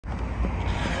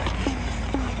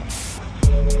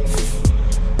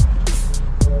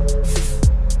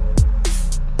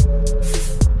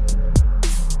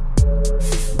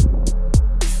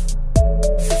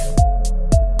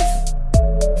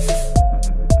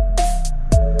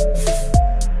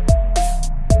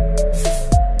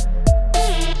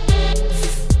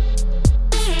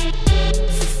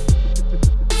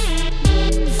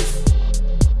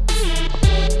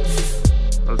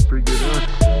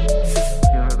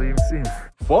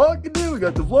Fucking dude, we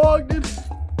got the vlog, dude.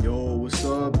 Yo, what's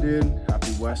up, dude?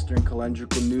 Happy Western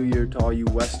Calendrical New Year to all you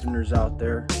Westerners out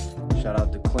there. Shout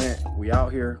out to Clint. We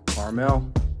out here. Carmel.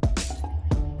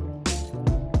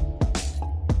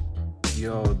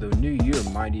 Yo, the new year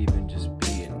might even just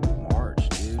be in March,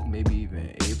 dude. Maybe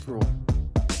even April.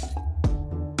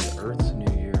 The Earth's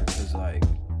New Year, because, like,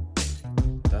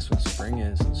 that's what spring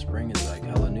is. And spring is, like,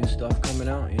 hella new stuff coming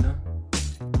out, you know?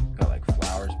 Got, like,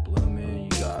 flowers blooming. You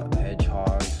got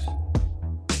hedgehogs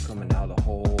coming out of the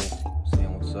hole,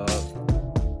 seeing what's up.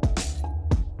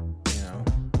 You know?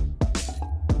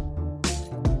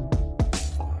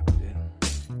 Fuck, dude.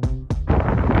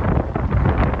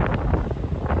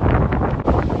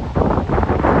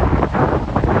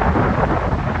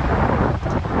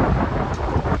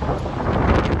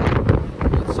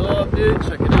 What's up, dude?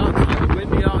 Check it out. It's kind of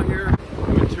windy out here.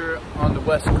 Winter on the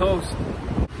West Coast.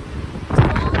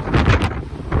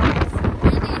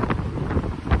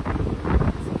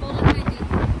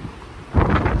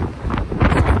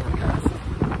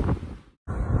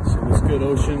 Good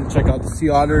ocean. Check out the sea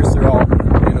otters. They're all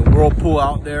in a whirlpool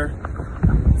out there,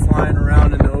 flying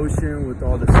around in the ocean with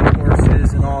all the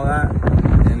seahorses and all that.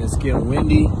 And it's getting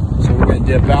windy, so we're gonna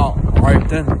dip out. All right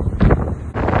then.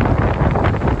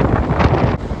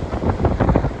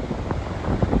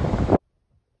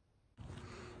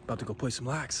 About to go play some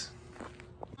lax.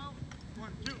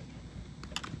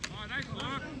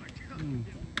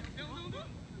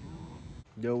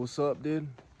 Yo, what's up, dude?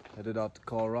 Headed out to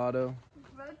Colorado.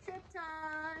 Road trip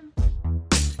time.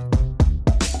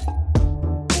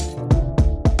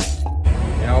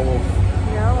 Yeah, Wolf.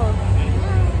 Yeah, Wolf.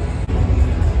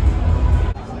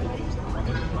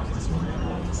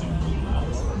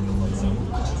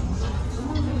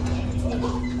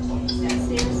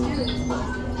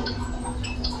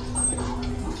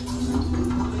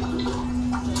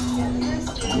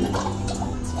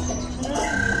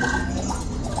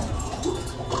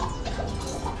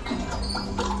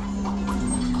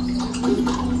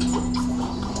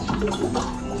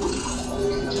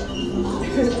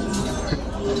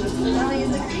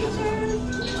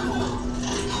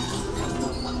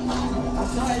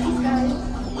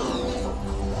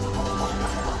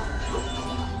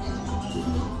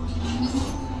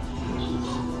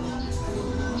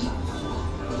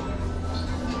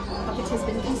 Has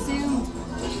been consumed,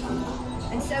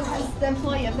 and so has the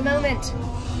employee of the moment.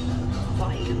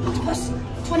 Like, push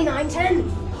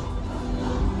 2910.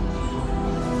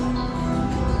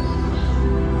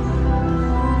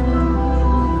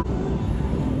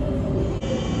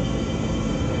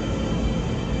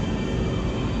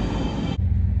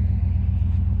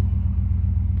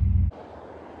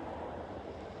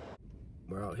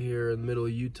 We're out here in the middle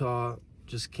of Utah,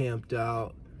 just camped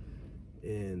out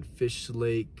in Fish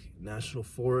Lake National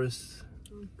Forest.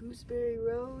 On Gooseberry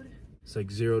Road. It's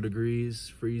like 0 degrees,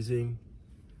 freezing.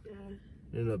 Yeah.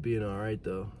 Ended up being all right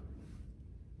though.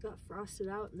 Got frosted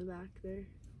out in the back there.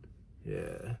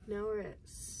 Yeah. Now we're at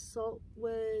Salt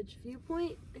Wedge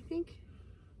Viewpoint, I think.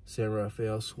 San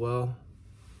Rafael Swell.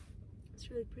 It's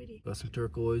really pretty. Got some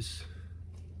turquoise.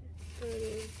 Got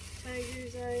a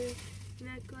tiger's eye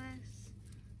necklace.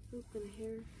 Oop, and a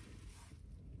hair.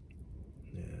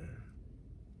 Yeah.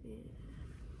 Yeah.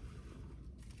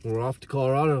 We're off to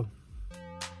Colorado.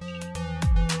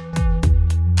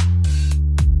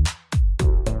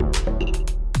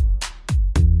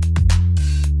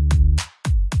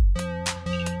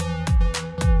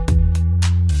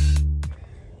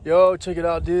 Yo, check it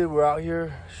out, dude. We're out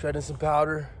here shredding some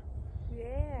powder.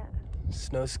 Yeah.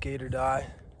 Snow skate or die.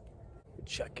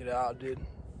 Check it out, dude.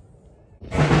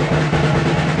 Yeah.